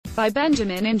by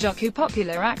Benjamin Njoku.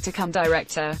 Popular actor cum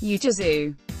director,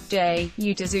 Ugezu.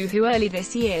 Ugezu, who early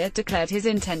this year declared his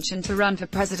intention to run for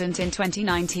president in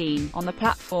 2019, on the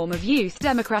platform of Youth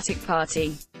Democratic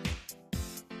Party.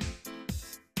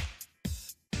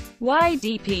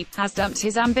 YDP, has dumped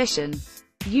his ambition.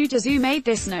 Ugezu made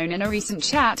this known in a recent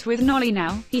chat with Nolly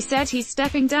Now. He said he's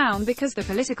stepping down because the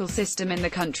political system in the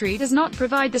country does not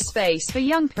provide the space for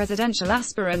young presidential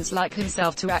aspirants like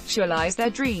himself to actualize their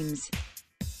dreams.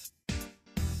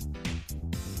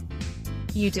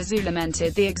 Ugezu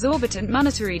lamented the exorbitant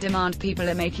monetary demand people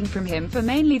are making from him for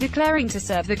mainly declaring to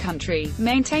serve the country,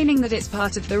 maintaining that it's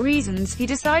part of the reasons he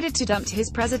decided to dump his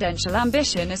presidential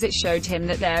ambition, as it showed him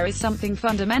that there is something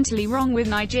fundamentally wrong with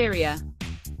Nigeria.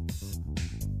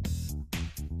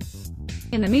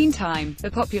 In the meantime, the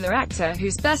popular actor,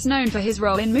 who's best known for his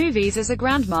role in movies as a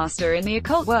grandmaster in the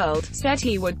occult world, said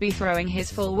he would be throwing his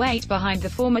full weight behind the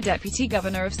former deputy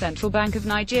governor of Central Bank of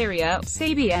Nigeria,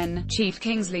 CBN, Chief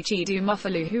Kingsley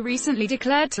Chidu-Mofalu, who recently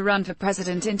declared to run for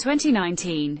president in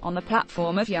 2019, on the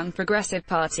platform of Young Progressive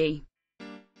Party.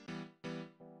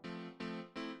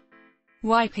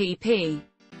 YPP.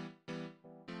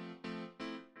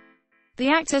 The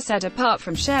actor said apart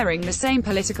from sharing the same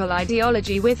political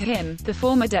ideology with him, the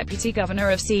former deputy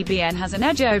governor of CBN has an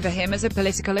edge over him as a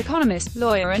political economist,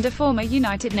 lawyer and a former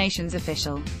United Nations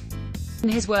official. In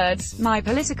his words, "My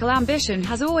political ambition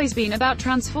has always been about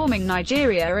transforming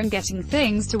Nigeria and getting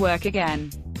things to work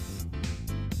again.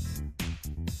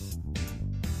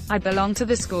 I belong to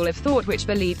the school of thought which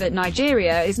believe that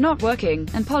Nigeria is not working,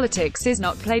 and politics is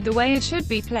not played the way it should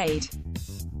be played.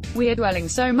 We are dwelling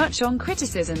so much on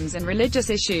criticisms and religious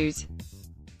issues.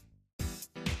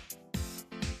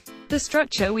 The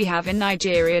structure we have in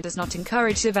Nigeria does not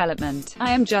encourage development.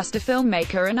 I am just a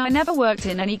filmmaker and I never worked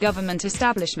in any government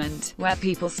establishment, where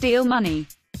people steal money.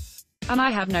 And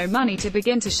I have no money to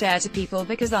begin to share to people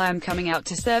because I am coming out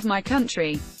to serve my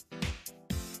country.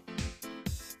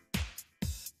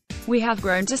 We have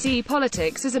grown to see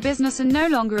politics as a business and no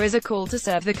longer as a call to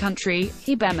serve the country,"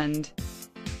 he bemoaned.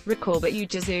 Recall that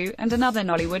Ugezu, and another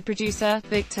Nollywood producer,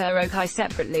 Victor Okai,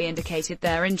 separately indicated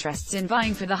their interests in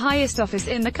vying for the highest office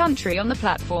in the country on the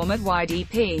platform of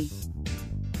YDP.